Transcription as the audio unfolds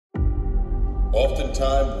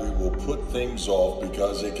Oftentimes, we will put things off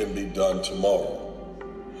because it can be done tomorrow.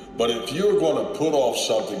 But if you're going to put off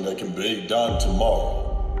something that can be done tomorrow,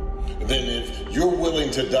 then if you're willing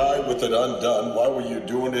to die with it undone, why were you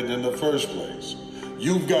doing it in the first place?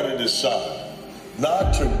 You've got to decide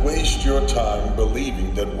not to waste your time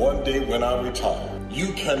believing that one day when I retire,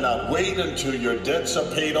 you cannot wait until your debts are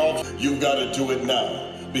paid off. You've got to do it now.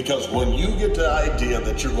 Because when you get the idea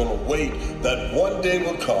that you're going to wait, that one day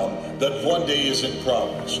will come, that one day is in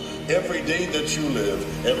progress. Every day that you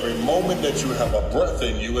live, every moment that you have a breath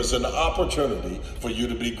in you is an opportunity for you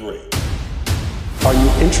to be great. Are you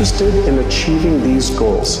interested in achieving these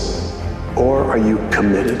goals, or are you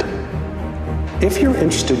committed? If you're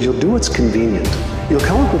interested, you'll do what's convenient. You'll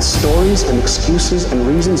come up with stories and excuses and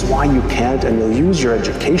reasons why you can't, and you'll use your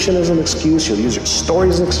education as an excuse, you'll use your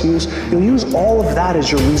stories as an excuse, you'll use all of that as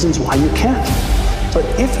your reasons why you can't. But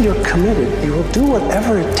if you're committed, you will do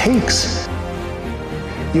whatever it takes.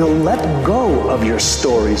 You'll let go of your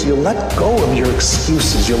stories, you'll let go of your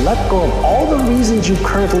excuses, you'll let go of all the reasons you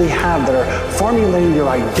currently have that are formulating your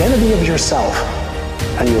identity of yourself,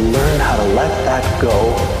 and you'll learn how to let that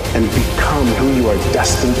go and become who you are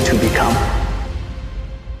destined to become.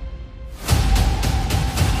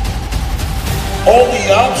 All the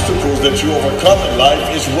obstacles that you overcome in life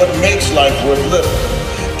is what makes life worth living.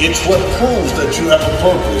 It's what proves that you have a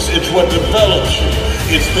purpose. It's what develops you.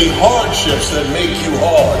 It's the hardships that make you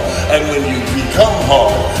hard. And when you become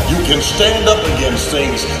hard, you can stand up against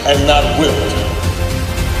things and not wilt.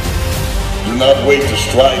 Do not wait to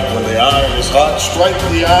strike when the iron is hot. Strike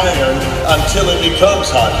the iron until it becomes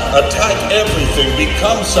hot. Attack everything.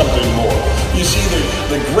 Become something more. You see,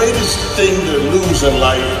 the greatest thing to lose in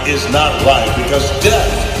life is not life, because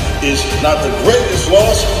death is not the greatest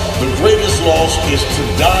loss. The greatest loss is to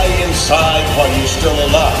die inside while you're still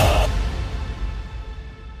alive.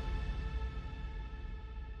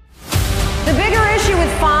 The bigger issue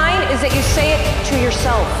with fine is that you say it to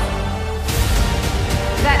yourself.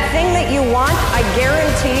 That thing that you want, I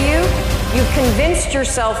guarantee you, you've convinced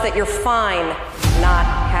yourself that you're fine not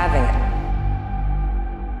having it.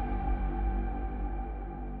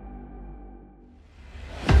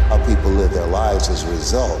 How people live their lives as a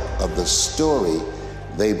result of the story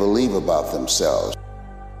they believe about themselves.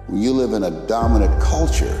 You live in a dominant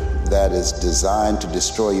culture that is designed to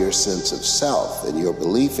destroy your sense of self and your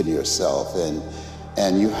belief in yourself,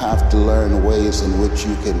 and you have to learn ways in which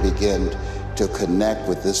you can begin to connect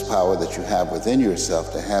with this power that you have within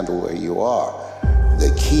yourself to handle where you are.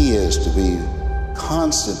 The key is to be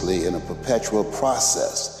constantly in a perpetual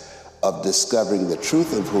process of discovering the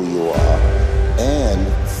truth of who you are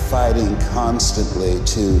and fighting constantly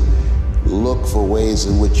to look for ways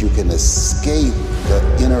in which you can escape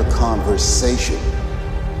the inner conversation.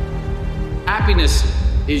 Happiness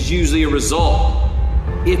is usually a result.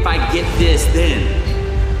 If I get this, then.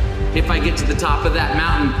 If I get to the top of that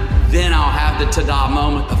mountain, then I'll have the ta-da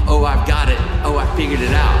moment of, oh, I've got it, oh, I figured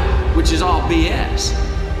it out, which is all BS,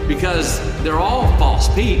 because they're all false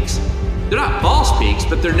peaks. They're not false peaks,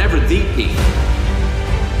 but they're never the peak.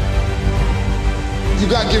 You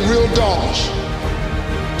gotta get real doggish.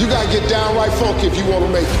 You gotta get downright funky if you wanna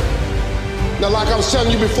make it. Now, like I was telling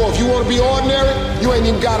you before, if you wanna be ordinary, you ain't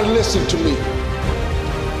even gotta listen to me.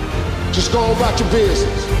 Just go on about your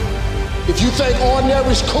business. If you think ordinary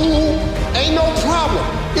is cool, ain't no problem.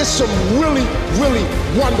 It's some really, really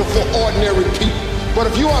wonderful ordinary people. But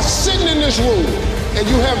if you are sitting in this room and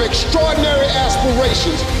you have extraordinary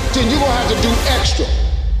aspirations, then you're gonna have to do extra.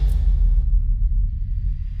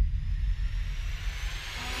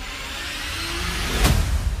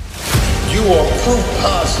 You are proof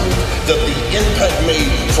positive that the impact made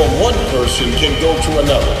from one person can go to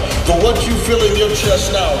another. The what you feel in your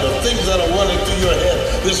chest now, the things that are running through your head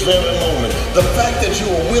this very moment, the fact that you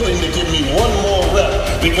are willing to give me one more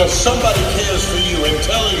rep because somebody cares for you and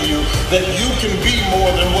telling you that you can be more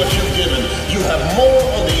than what you've given. You have more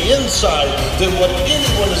on the inside than what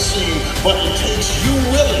anyone has seen, but it takes you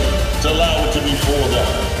willing to allow it to be poured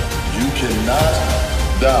out. You cannot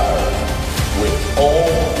die with all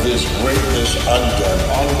this greatness undone,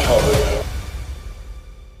 uncovered.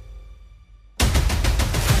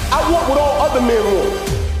 I want what all other men want.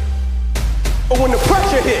 But when the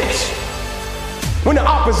pressure hits, when the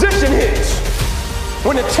opposition hits,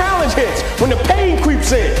 when the challenge hits, when the pain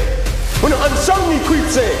creeps in, when the uncertainty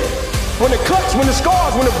creeps in, when the cuts, when the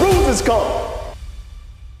scars, when the bruises come,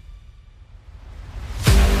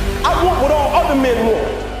 I want what all other men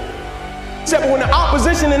want. Except when the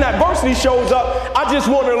opposition and adversity shows up, I just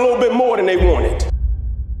wanted a little bit more than they wanted.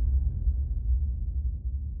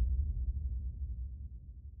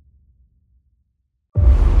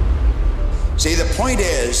 See, the point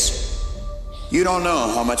is, you don't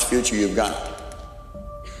know how much future you've got.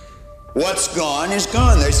 What's gone is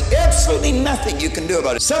gone. There's absolutely nothing you can do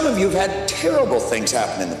about it. Some of you have had terrible things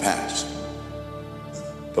happen in the past.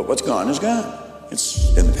 But what's gone is gone.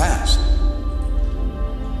 It's in the past.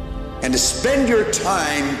 And to spend your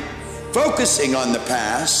time focusing on the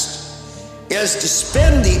past is to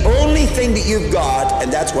spend the only thing that you've got,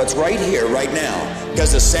 and that's what's right here, right now,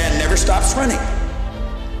 because the sand never stops running.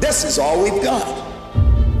 This is all we've got.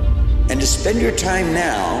 And to spend your time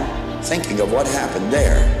now thinking of what happened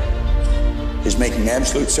there is making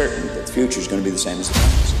absolute certain that the future is going to be the same as the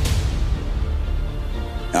past.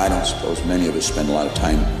 Now, I don't suppose many of us spend a lot of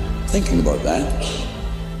time thinking about that,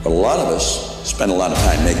 but a lot of us spend a lot of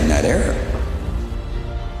time making that error.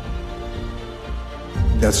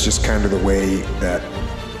 That's just kind of the way that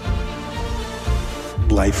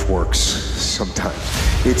life works sometimes.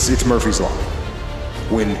 It's Murphy's Law.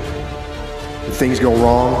 When things go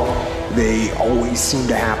wrong, they always seem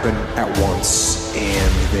to happen at once,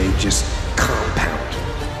 and they just compound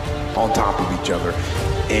on top of each other.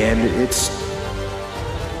 And it's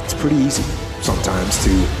pretty easy sometimes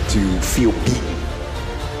to feel beaten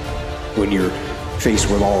when you're faced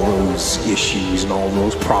with all those issues and all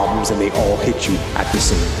those problems, and they all hit you at the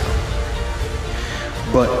same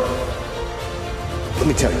time. But let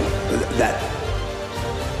me tell you,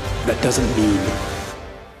 that doesn't mean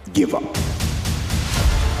give up.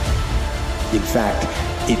 In fact,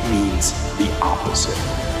 it means the opposite.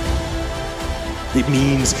 It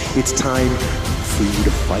means it's time for you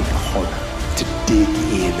to fight harder, to dig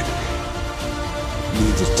in. It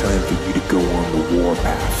means it's time for you to go on the war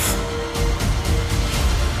path.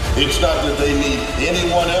 It's not that they need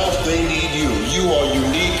anyone else, they need you. You are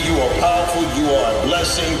unique, you are powerful, you are a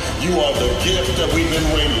blessing, you are the gift that we've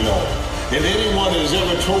been waiting on. And anyone who's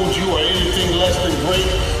ever told you or anything less than great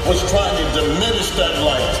was trying to diminish that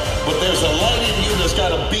light. But there's a light in you that's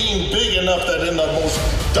got a beam big enough that in the most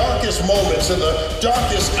darkest moments, in the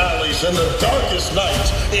darkest alleys, in the darkest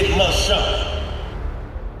nights, it must shine.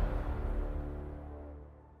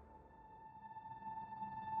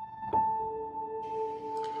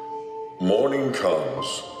 Morning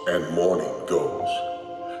comes and morning goes.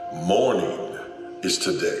 Morning is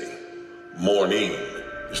today. Morning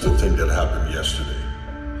is the thing that happened yesterday.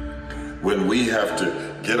 When we have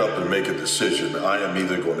to get up and make a decision, I am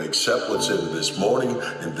either going to accept what's in this morning,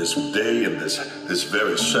 in this day, in this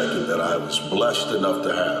very second that I was blessed enough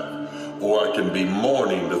to have, or I can be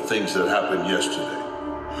mourning the things that happened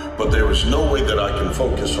yesterday. But there is no way that I can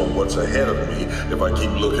focus on what's ahead of me if I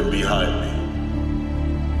keep looking behind me.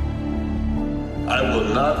 I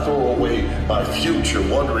will not throw away my future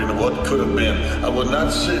wondering what could have been. I will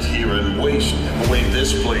not sit here and waste away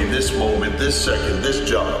this play, this moment, this second, this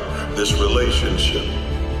job, this relationship,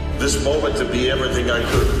 this moment to be everything I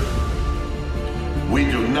could. We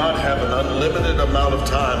do not have an unlimited amount of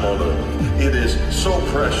time on earth. It is so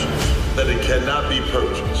precious that it cannot be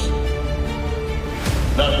purchased.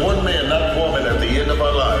 Not one man, not woman at the end of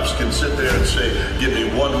our lives can sit there and say, give me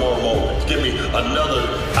one more moment, give me another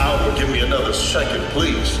hour, give me another second,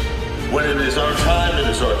 please. When it is our time, it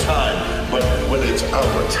is our time. But when it's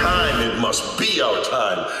our time, it must be our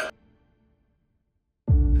time.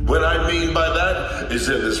 What I mean by that is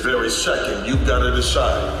in this very second, you've got to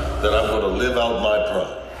decide that I'm going to live out my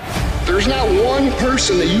prime. There's not one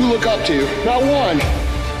person that you look up to, not one,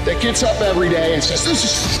 that gets up every day and says, this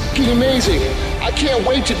is fucking amazing. I can't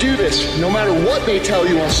wait to do this. No matter what they tell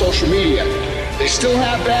you on social media, they still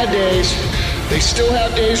have bad days. They still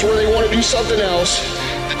have days where they want to do something else.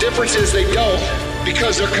 The difference is they don't,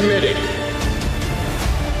 because they're committed.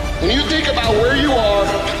 When you think about where you are,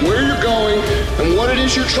 where you're going, and what it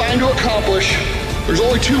is you're trying to accomplish, there's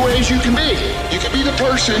only two ways you can be. You can be the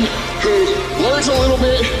person who learns a little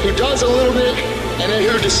bit, who does a little bit, and then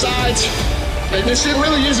who decides that this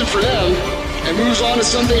really isn't for them, and moves on to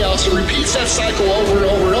something else and repeats that cycle over and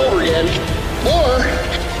over and over again. Or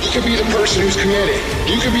you can be the person who's committed.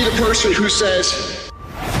 You can be the person who says,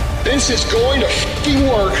 this is going to fucking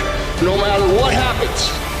work no matter what happens.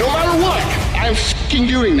 No matter what, I'm fucking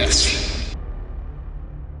doing this.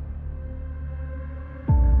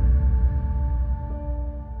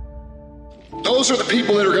 Those are the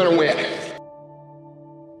people that are going to win.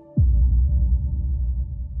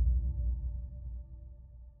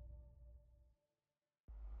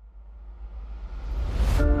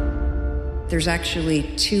 There's actually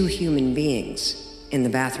two human beings in the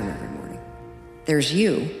bathroom every morning. There's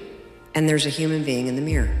you, and there's a human being in the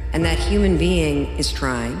mirror. And that human being is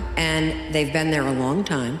trying, and they've been there a long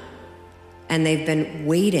time, and they've been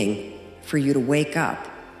waiting for you to wake up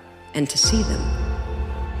and to see them.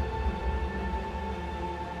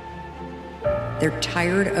 They're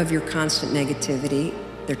tired of your constant negativity.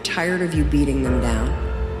 They're tired of you beating them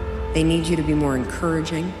down. They need you to be more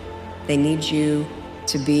encouraging. They need you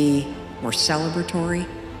to be more celebratory.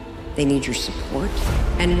 They need your support.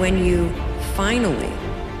 And when you finally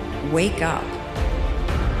wake up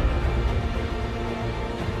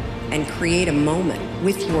and create a moment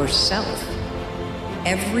with yourself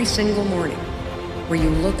every single morning where you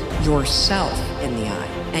look yourself in the eye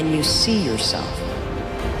and you see yourself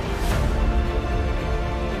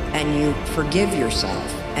and you forgive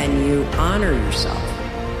yourself and you honor yourself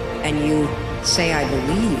and you say, I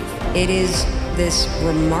believe, it is this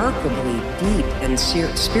remarkably deep and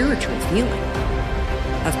spiritual feeling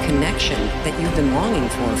of connection that you've been longing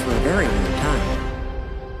for a very long time.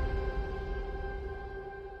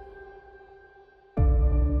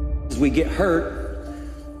 We get hurt,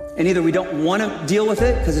 and either we don't want to deal with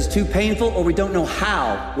it because it's too painful, or we don't know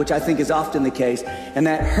how, which I think is often the case. And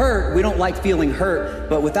that hurt, we don't like feeling hurt,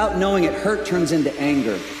 but without knowing it, hurt turns into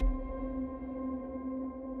anger.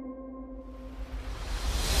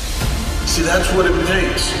 See, that's what it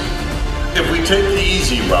takes. If we take the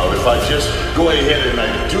easy route, if I just go ahead and I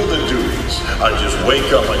do the duties, I just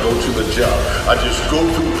wake up, I go to the job, I just go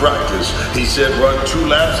through practice. He said run 2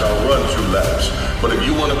 laps, I'll run 2 laps. But if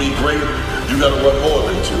you want to be great, you got to run more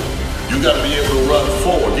than 2. You got to be able to run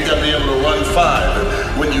 4. You got to be able to run 5.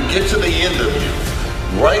 And when you get to the end of you,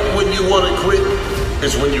 right when you want to quit,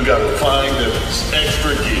 is when you got to find this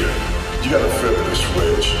extra gear. You got to flip the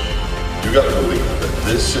switch. You got to believe that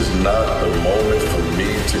this is not the moment for me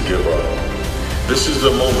to give up. This is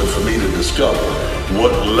the moment for me to discover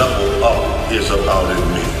what level up is about in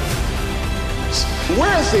me.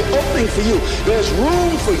 Where's the opening for you? There's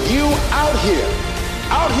room for you out here.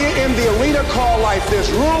 Out here in the arena called life,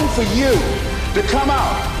 there's room for you to come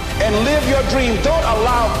out and live your dream. Don't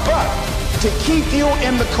allow but to keep you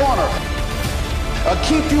in the corner.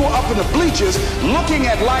 Keep you up in the bleachers, looking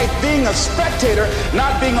at life, being a spectator,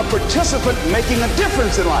 not being a participant, making a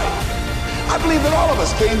difference in life. I believe that all of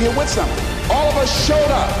us came here with something. All of us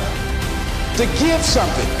showed up to give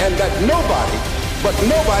something, and that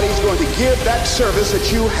nobody's going to give that service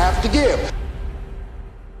that you have to give.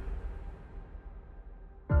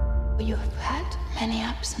 You have had many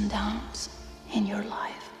ups and downs in your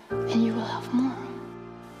life, and you will have more.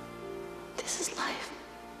 This is life.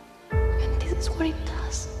 This is what it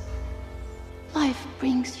does. Life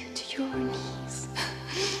brings you to your knees.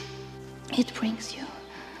 It brings you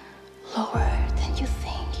lower than you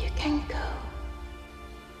think you can go.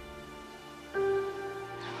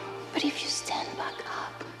 But if you stand back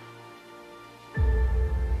up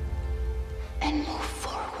and move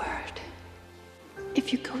forward,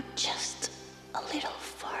 if you go just a little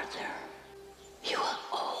farther, you will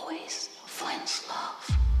always find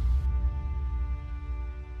love.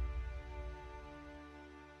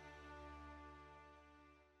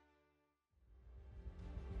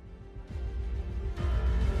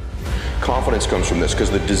 Confidence comes from this,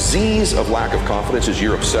 because the disease of lack of confidence is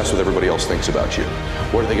you're obsessed with everybody else thinks about you.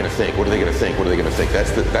 What are they going to think? What are they going to think? What are they going to think?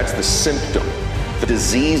 That's the symptom. The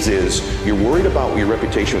disease is you're worried about your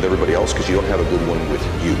reputation with everybody else because you don't have a good one with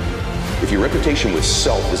you. If your reputation with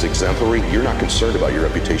self is exemplary, you're not concerned about your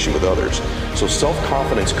reputation with others. So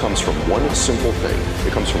self-confidence comes from one simple thing.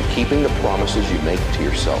 It comes from keeping the promises you make to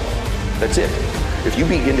yourself. That's it. If you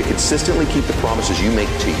begin to consistently keep the promises you make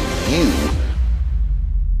to you,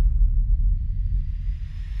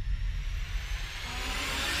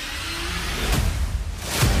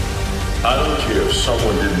 I don't care if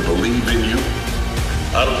someone didn't believe in you.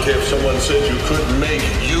 I don't care if someone said you couldn't make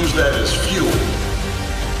it. Use that as fuel.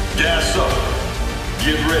 Gas up.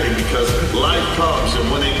 Get ready, because life comes, and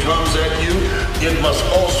when it comes at you, it must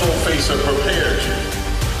also face and prepare you.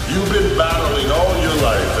 You've been battling all your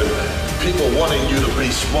life, and people wanting you to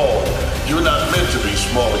be small. You're not meant to be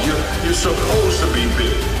small. You're supposed to be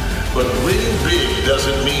big. But being big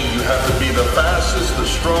doesn't mean you have to be the fastest, the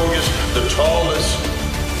strongest, the tallest.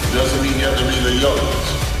 Doesn't mean you have to be the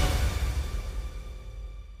youngest.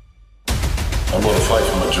 I'm going to fight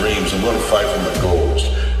for my dreams. I'm going to fight for my goals.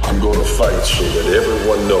 I'm going to fight so that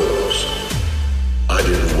everyone knows I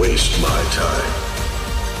didn't waste my time.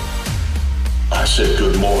 I said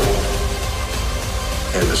good morning,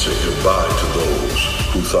 and I said goodbye to those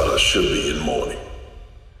who thought I should be in mourning.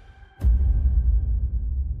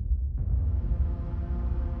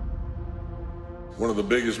 One of the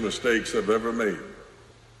biggest mistakes I've ever made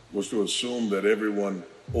was to assume that everyone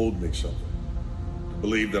owed me something, to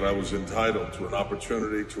believe that I was entitled to an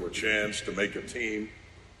opportunity, to a chance to make a team,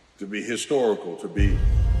 to be historical, to be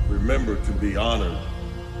remembered, to be honored.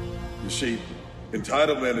 You see,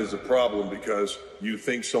 Entitlement is a problem because you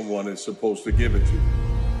think someone is supposed to give it to you.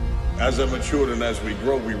 As I matured and as we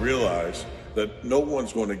grow, we realize that no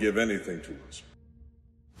one's going to give anything to us.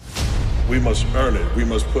 We must earn it. We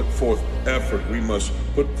must put forth effort. We must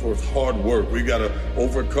put forth hard work. We got to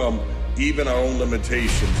overcome even our own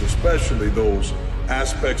limitations, especially those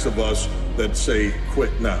aspects of us that say,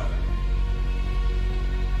 quit now.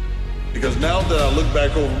 Because now that I look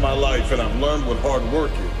back over my life and I've learned what hard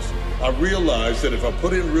work is, I realize that if I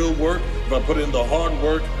put in real work, if I put in the hard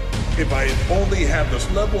work, if I only had this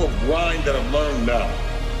level of grind that I've learned now,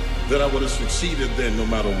 then I would have succeeded then no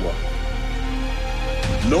matter what.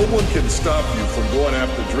 No one can stop you from going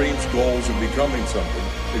after dreams, goals, and becoming something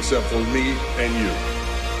except for me and you.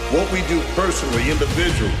 What we do personally,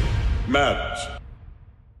 individually, matters.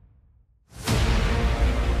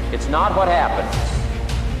 It's not what happens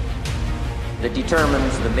that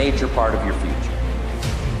determines the major part of your future.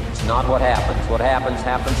 It's not what happens. What happens,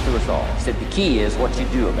 happens to us all. He said the key is what you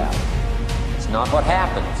do about it. It's not what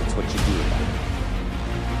happens, it's what you do about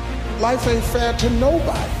it. Life ain't fair to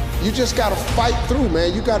nobody. You just gotta fight through,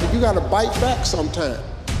 man. You gotta bite back sometime.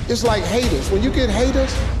 It's like haters. When you get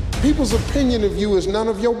haters, people's opinion of you is none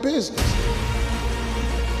of your business.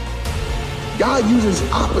 God uses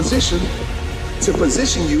opposition to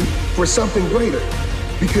position you for something greater.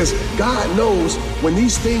 Because God knows when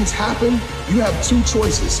these things happen, you have two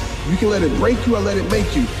choices. You can let it break you or let it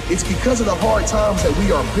make you. It's because of the hard times that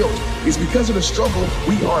we are built. It's because of the struggle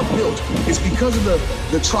we are built. It's because of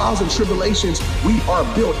the trials and tribulations we are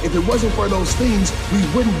built. If it wasn't for those things, we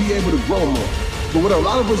wouldn't be able to grow more. But what a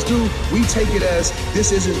lot of us do, we take it as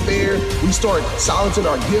this isn't fair. We start silencing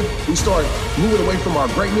our gift. We start moving away from our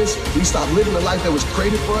greatness. We stop living the life that was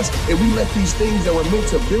created for us. And we let these things that were meant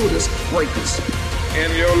to build us break us.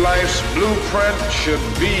 In your life's blueprint should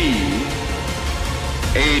be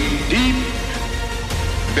a deep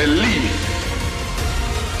belief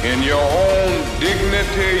in your own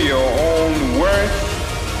dignity, your own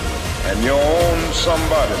worth, and your own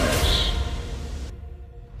somebodyness.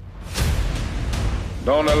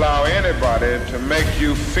 Don't allow anybody to make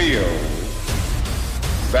you feel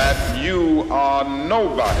that you are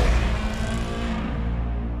nobody.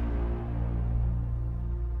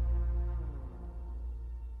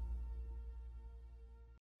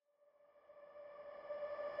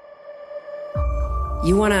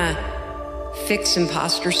 You want to fix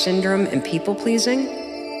imposter syndrome and people pleasing?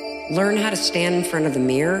 Learn how to stand in front of the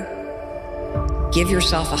mirror. Give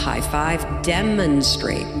yourself a high five.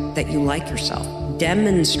 Demonstrate that you like yourself.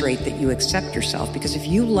 Demonstrate that you accept yourself. Because if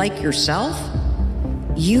you like yourself,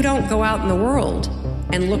 you don't go out in the world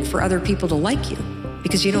and look for other people to like you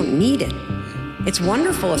because you don't need it. It's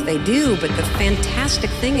wonderful if they do, but the fantastic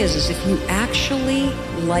thing is if you actually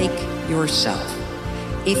like yourself.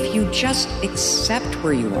 If you just accept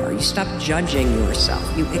where you are, you stop judging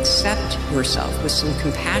yourself, you accept yourself with some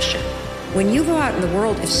compassion. When you go out in the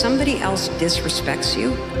world, if somebody else disrespects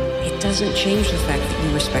you, it doesn't change the fact that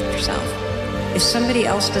you respect yourself. If somebody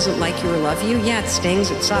else doesn't like you or love you, yeah, it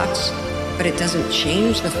stings, it sucks, but it doesn't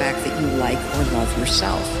change the fact that you like or love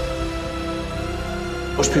yourself.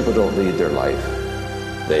 Most people don't lead their life,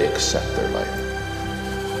 they accept their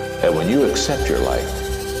life. And when you accept your life,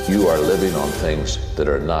 you are living on things that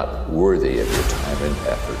are not worthy of your time and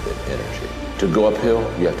effort and energy. To go uphill,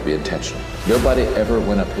 you have to be intentional. Nobody ever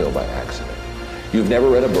went uphill by accident. You've never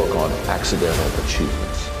read a book on accidental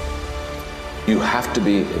achievements. You have to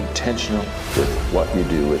be intentional with what you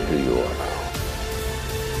do and who you are.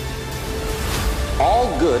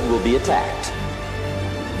 All good will be attacked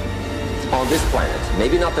on this planet.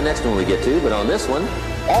 Maybe not the next one we get to, but on this one,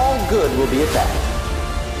 all good will be attacked.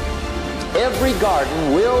 Every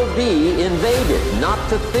garden will be invaded. Not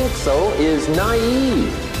to think so is naive.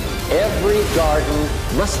 Every garden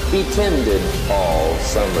must be tended all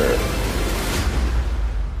summer.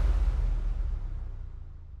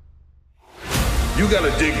 You got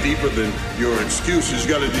to dig deeper than your excuses. You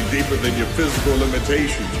got to dig deeper than your physical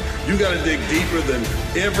limitations. You got to dig deeper than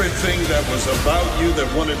everything that was about you that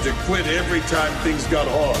wanted to quit every time things got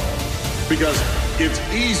hard. Because it's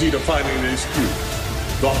easy to find an excuse.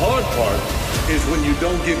 The hard part is when you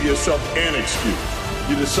don't give yourself an excuse.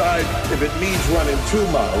 You decide if it means running 2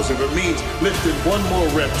 miles, if it means lifting 1 more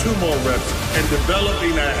rep, 2 more reps, and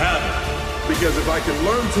developing a habit. Because if I can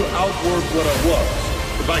learn to outwork what I was,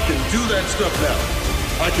 if I can do that stuff now,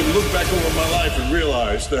 I can look back over my life and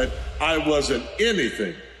realize that I wasn't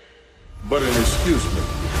anything but an excuse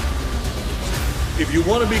maker. If you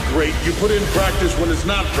want to be great, you put in practice when it's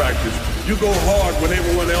not practice. You go hard when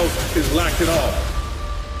everyone else is lacking off.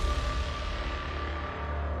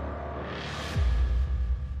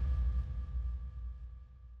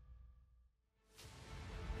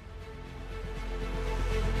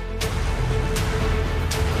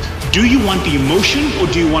 Do you want the emotion or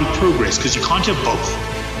do you want progress? Because you can't have both.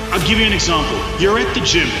 I'll give you an example. You're at the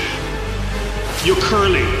gym. You're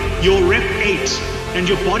curling. You're rep 8. And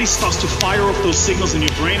your body starts to fire off those signals in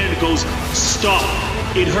your brain and it goes, stop.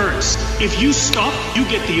 It hurts. If you stop, you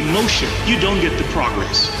get the emotion. You don't get the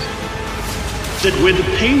progress. That where the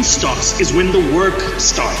pain stops is when the work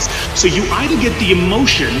starts. So you either get the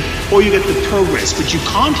emotion or you get the progress, but you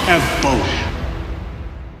can't have both.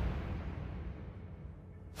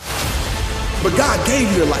 But God gave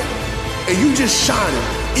you the light, and you just shining.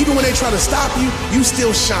 Even when they try to stop you, you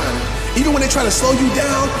still shining. Even when they try to slow you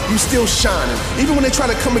down, you still shining. Even when they try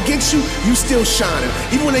to come against you, you still shining.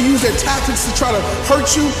 Even when they use their tactics to try to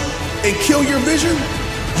hurt you and kill your vision,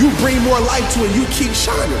 you bring more light to it, you keep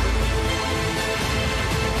shining.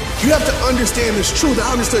 You have to understand this truth.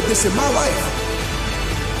 I understood this in my life.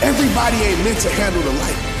 Everybody ain't meant to handle the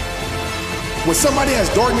light. When somebody has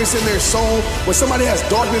darkness in their soul, when somebody has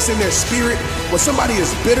darkness in their spirit, when somebody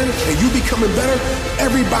is bitter and you becoming better,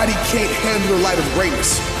 everybody can't handle the light of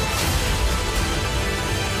greatness.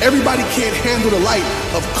 Everybody can't handle the light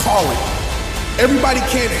of calling. Everybody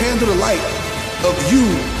can't handle the light of you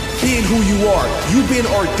being who you are. You've been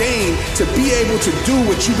ordained to be able to do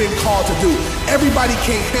what you've been called to do. Everybody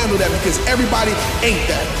can't handle that because everybody ain't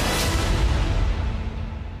that.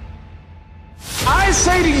 I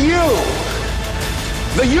say to you,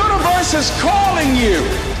 the universe is calling you.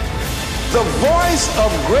 The voice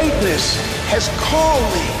of greatness has called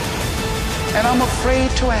me, and I'm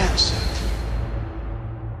afraid to answer.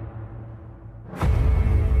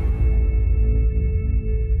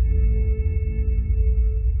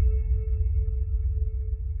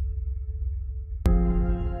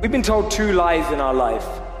 We've been told 2 lies in our life.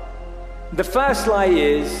 The first lie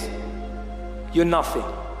is, you're nothing.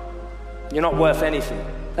 You're not worth anything.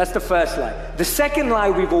 That's the first lie. The second lie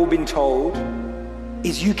we've all been told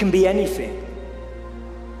is you can be anything.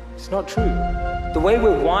 It's not true. The way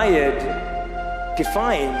we're wired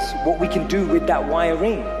defines what we can do with that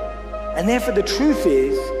wiring. And therefore the truth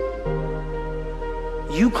is,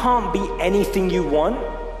 you can't be anything you want,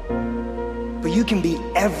 but you can be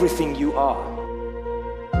everything you are.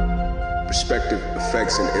 Perspective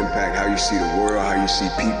affects and impacts how you see the world, how you see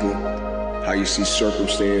people, how you see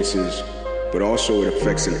circumstances, but also it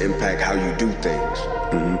affects and impacts how you do things,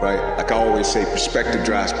 right? Like I always say, perspective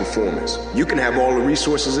drives performance. You can have all the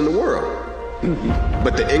resources in the world,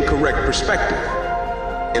 but the incorrect perspective.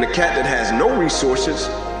 And a cat that has no resources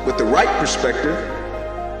with the right perspective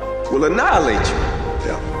will annihilate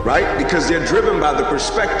you, right? Because they're driven by the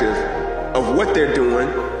perspective of what they're doing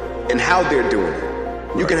and how they're doing it.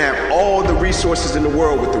 You can have all the resources in the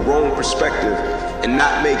world with the wrong perspective and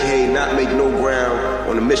not make hay, not make no ground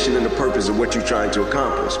on the mission and the purpose of what you're trying to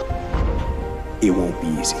accomplish. It won't be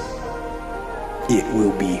easy. It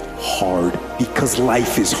will be hard because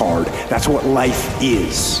life is hard. That's what life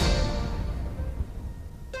is.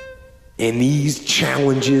 And these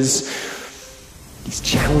challenges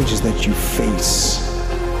that you face,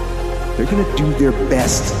 they're gonna do their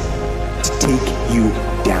best to take you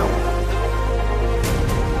down.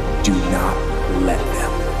 Do not let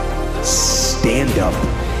them. Stand up,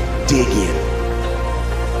 dig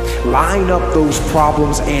in. Line up those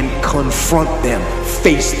problems and confront them,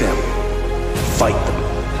 face them, fight them.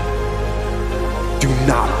 Do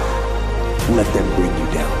not let them bring you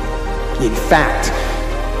down. In fact,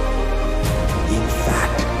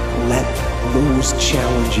 let those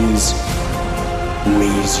challenges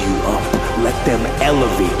raise you up. Let them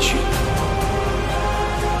elevate you.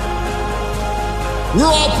 We're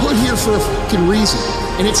all put here for a fucking reason.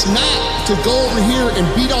 And it's not to go over here and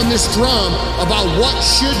beat on this drum about what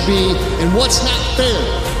should be and what's not fair.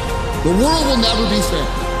 The world will never be fair.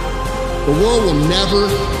 The world will never,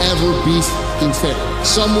 ever be fucking fair.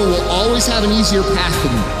 Someone will always have an easier path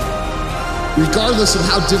than you. Regardless of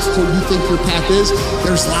how difficult you think your path is,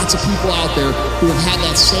 there's lots of people out there who have had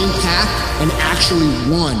that same path and actually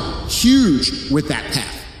won huge with that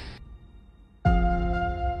path.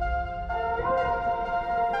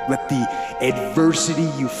 Let the adversity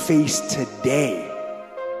you face today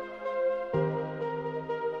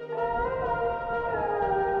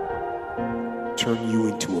turn you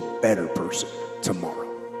into a better person tomorrow.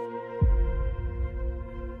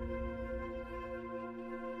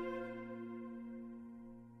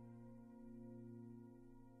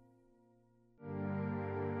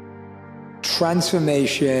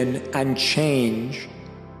 Transformation and change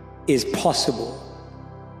is possible,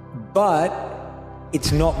 but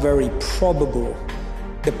it's not very probable.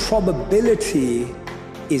 The probability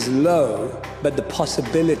is low, but the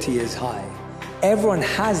possibility is high. Everyone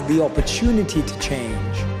has the opportunity to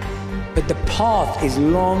change, But the path is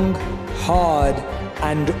long, hard,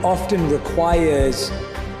 and often requires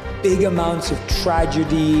big amounts of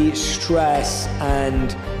tragedy, stress,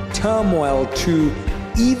 and turmoil to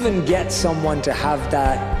even get someone to have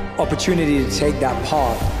that opportunity to take that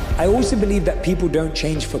path. I also believe that people don't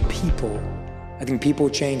change for people. I think people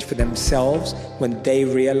change for themselves when they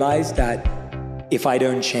realize that if I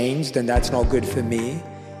don't change, then that's not good for me.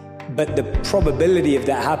 But the probability of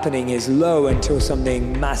that happening is low until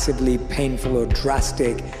something massively painful or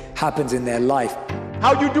drastic happens in their life.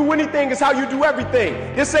 How you do anything is how you do everything.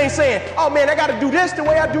 This ain't saying, oh man, I gotta do this the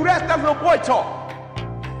way I do that. That's little boy talk.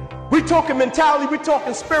 We talking mentality, we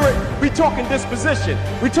talking spirit, we talking disposition.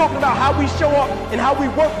 We talking about how we show up and how we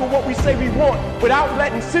work for what we say we want without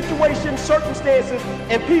letting situations, circumstances,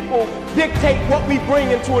 and people dictate what we bring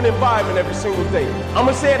into an environment every single day. I'm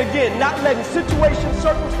gonna say it again, not letting situations,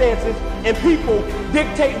 circumstances, and people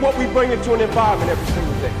dictate what we bring into an environment every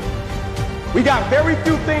single day. We got very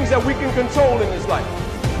few things that we can control in this life.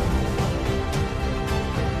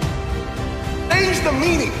 Change the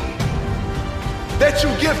meaning that you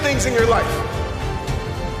give things in your life.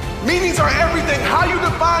 Meanings are everything. How you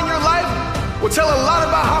define your life will tell a lot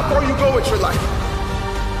about how far you go with your life.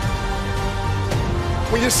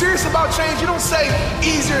 When you're serious about change, you don't say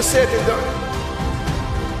easier said than done.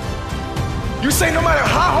 You say no matter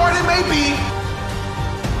how hard it may be,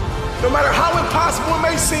 no matter how impossible it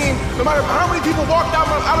may seem, no matter how many people walked out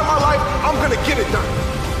of my life, I'm gonna get it done.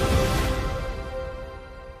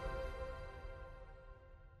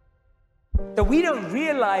 That we don't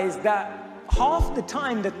realize that half the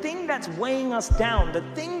time, the thing that's weighing us down, the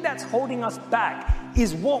thing that's holding us back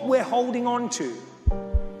is what we're holding on to.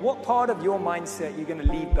 What part of your mindset are you going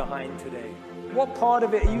to leave behind today? What part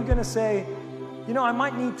of it are you going to say, you know, I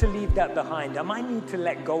might need to leave that behind. I might need to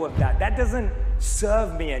let go of that. That doesn't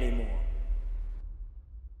serve me anymore.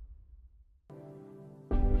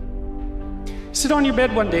 Sit on your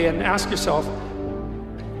bed one day and ask yourself,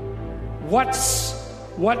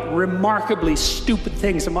 what remarkably stupid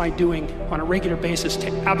things am I doing on a regular basis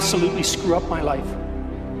to absolutely screw up my life?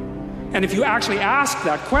 And if you actually ask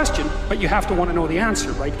that question, but you have to want to know the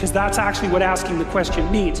answer, right? Because that's actually what asking the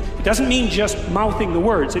question means. It doesn't mean just mouthing the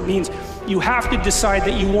words. It means you have to decide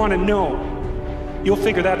that you want to know. You'll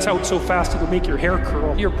figure that's out so fast it'll make your hair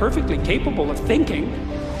curl. You're perfectly capable of thinking.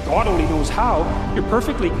 God only knows how. You're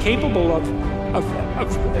perfectly capable of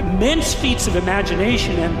immense feats of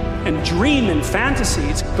imagination and dream and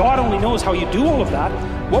fantasies. God only knows how you do all of that.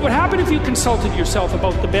 What would happen if you consulted yourself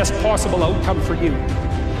about the best possible outcome for you?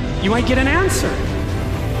 You might get an answer.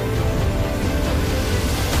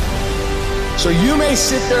 So you may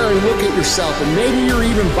sit there and look at yourself, and maybe you're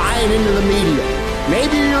even buying into the media.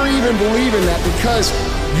 Maybe you're even believing that because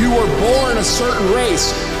you were born a certain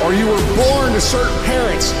race, or you were born to certain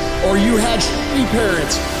parents, or you had shitty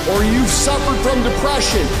parents, or you've suffered from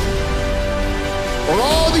depression, or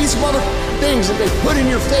all these things that they put in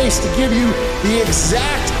your face to give you the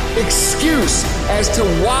exact excuse as to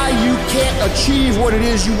why you can't achieve what it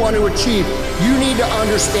is you want to achieve. You need to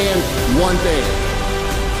understand one thing,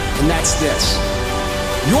 and that's this.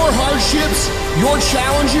 Your hardships, your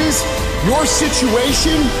challenges, your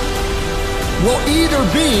situation will either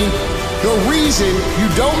be the reason you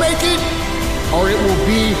don't make it, or it will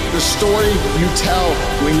be the story you tell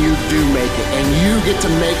when you do make it, and you get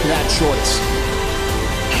to make that choice.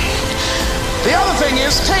 The other thing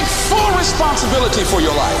is, take full responsibility for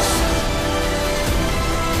your life.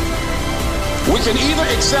 We can either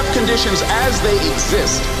accept conditions as they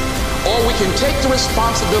exist, or we can take the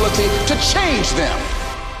responsibility to change them.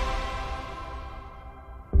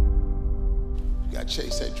 You gotta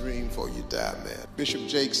chase that dream before you die, man. Bishop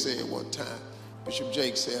Jake said one time, Bishop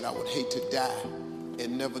Jake said, I would hate to die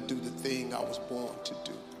and never do the thing I was born to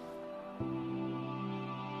do.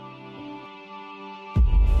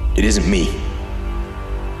 It isn't me.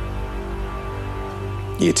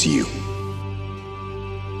 It's you.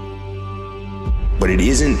 But it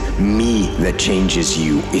isn't me that changes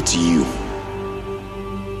you, it's you.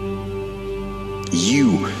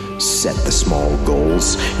 You set the small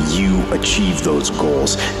goals, you achieve those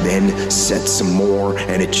goals, then set some more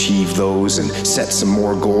and achieve those, and set some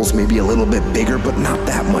more goals, maybe a little bit bigger, but not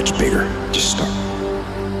that much bigger. Just start.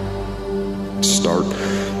 Start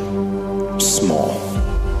small.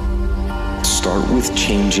 Start with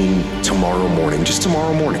changing tomorrow morning, just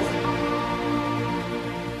tomorrow morning.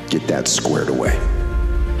 Get that squared away.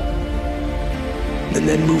 And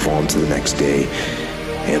then move on to the next day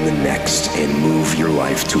and the next, and move your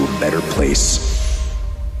life to a better place.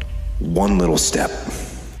 One little step,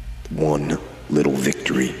 one little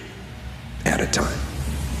victory at a time.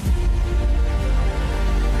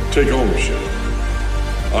 Take ownership.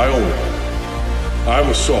 I own it. I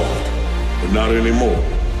was soft, but not anymore.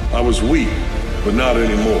 I was weak, but not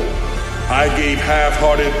anymore. I gave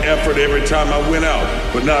half-hearted effort every time I went out,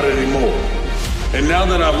 but not anymore. And now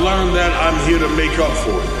that I've learned that, I'm here to make up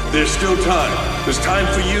for it. There's still time. There's time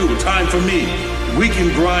for you, time for me. We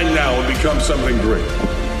can grind now and become something great.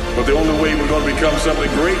 But the only way we're going to become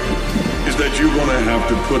something great is that you're going to have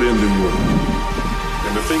to put in the work.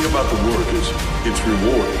 And the thing about the work is, it's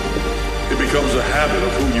rewarding. It becomes a habit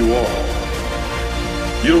of who you are.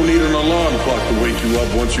 You don't need an alarm clock to wake you up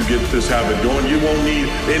once you get this habit going. You won't need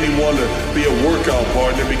anyone to be a workout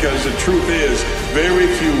partner, because the truth is, very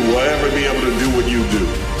few will ever be able to do what you do.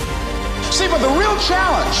 See, but the real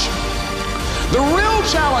challenge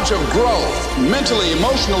of growth, mentally,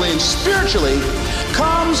 emotionally, and spiritually,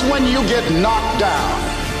 comes when you get knocked down.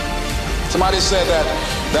 Somebody said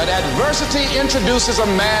that adversity introduces a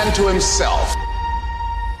man to himself.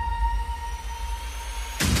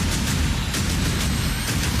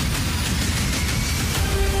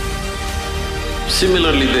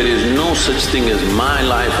 Similarly, there is no such thing as my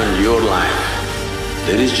life and your life.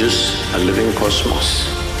 There is just a living cosmos.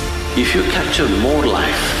 If you capture more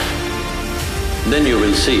life, then you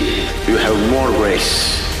will see you have more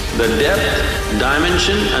grace. The depth,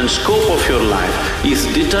 dimension, and scope of your life is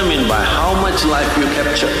determined by how much life you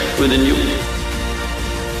capture within you.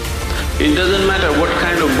 It doesn't matter what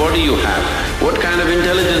kind of body you have, what kind of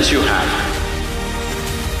intelligence you have.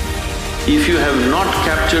 If you have not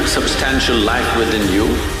captured substantial life within you,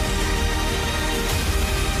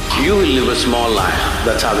 you will live a small life.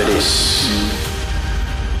 That's how it is.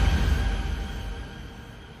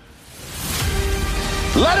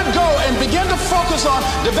 Let it go and begin to focus on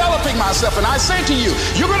developing myself. And I say to you,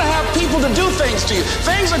 you're going to have people to do things to you.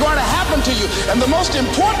 Things are going to happen to you. And the most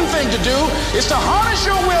important thing to do is to harness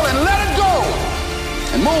your will and let it go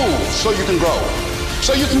and move so you can grow,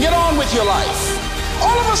 so you can get on with your life.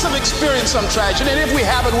 All of us have experienced some tragedy, and if we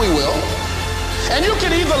haven't, we will. And you can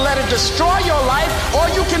either let it destroy your life, or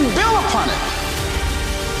you can build upon it.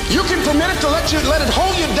 You can permit it to let it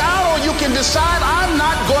hold you down, or you can decide, I'm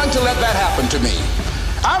not going to let that happen to me.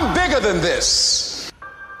 I'm bigger than this.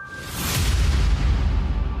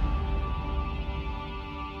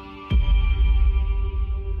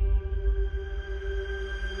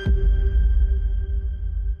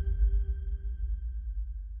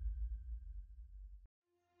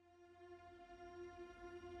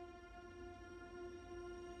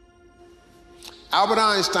 Albert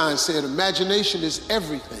Einstein said, imagination is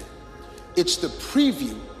everything. It's the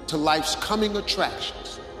preview to life's coming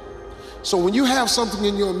attractions. So when you have something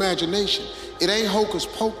in your imagination, it ain't hocus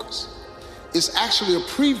pocus. It's actually a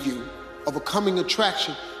preview of a coming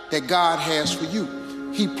attraction that God has for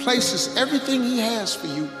you. He places everything He has for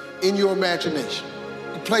you in your imagination.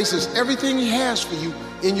 He places everything He has for you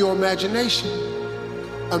in your imagination.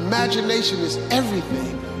 Imagination is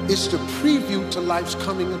everything. It's the preview to life's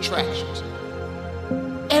coming attractions.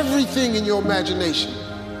 Everything in your imagination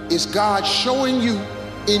is God showing you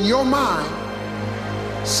in your mind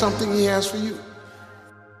something He has for you.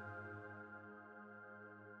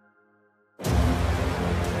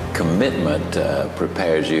 Commitment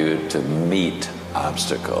prepares you to meet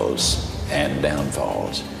obstacles and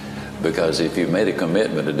downfalls. Because if you've made a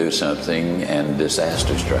commitment to do something and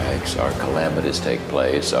disaster strikes or calamities take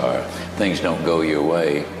place or things don't go your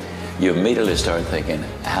way, you immediately start thinking,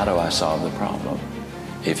 how do I solve the problem?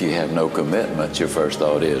 If you have no commitment, your first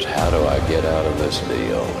thought is, how do I get out of this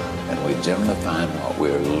deal? And we generally find what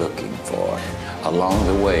we're looking for. Along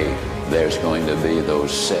the way, there's going to be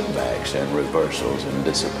those setbacks and reversals and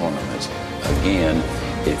disappointments. Again,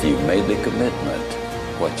 if you've made the commitment,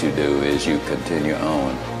 what you do is you continue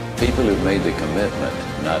on. People who've made the commitment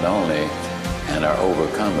not only and are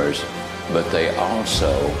overcomers, but they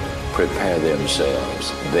also prepare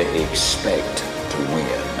themselves. They expect to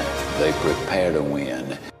win. They prepare to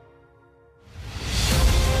win.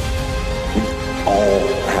 We all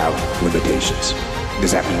have limitations.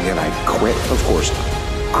 Does that mean that I quit? Of course not.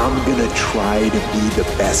 I'm gonna try to be the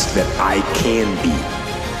best that I can be.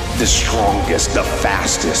 The strongest, the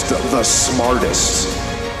fastest, the smartest.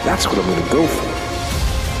 That's what I'm gonna go for.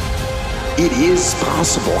 It is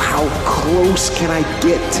possible. How close can I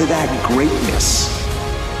get to that greatness?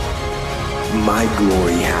 My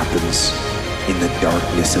glory happens in the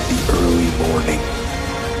darkness of the early morning,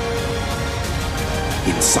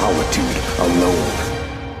 in solitude, alone.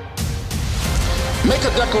 Make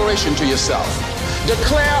a declaration to yourself.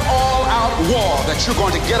 Declare all out war that you're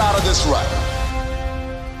going to get out of this rut.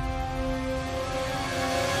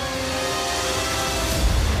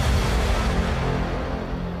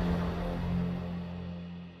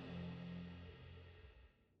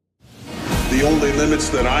 only limits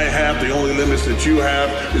that I have, the only limits that you have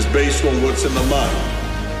is based on what's in the mind.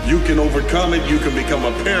 You can overcome it. You can become a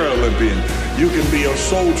Paralympian. You can be a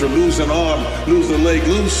soldier, lose an arm, lose a leg,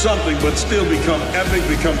 lose something, but still become epic,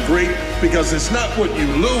 become great, because it's not what you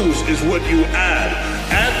lose, it's what you add.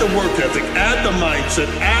 Add the work ethic, add the mindset,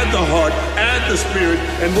 add the heart, add the spirit,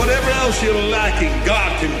 and whatever else you're lacking, God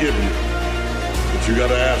can give you. But you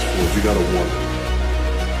gotta ask for it, you gotta want it.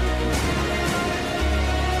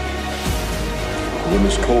 When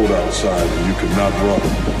it's cold outside and you cannot run,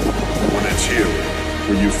 when it's here,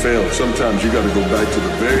 when you failed, sometimes you got to go back to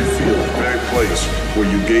the very field, the very place where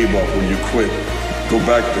you gave up, where you quit. Go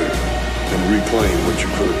back there and reclaim what you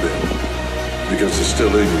could have been, because it's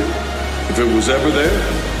still in you. If it was ever there,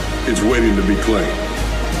 it's waiting to be claimed.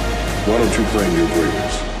 Why don't you claim your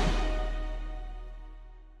greatness?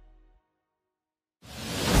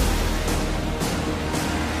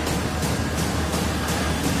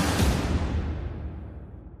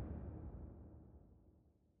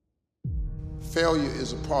 Failure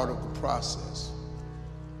is a part of the process.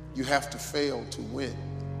 You have to fail to win.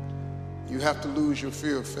 You have to lose your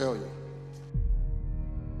fear of failure.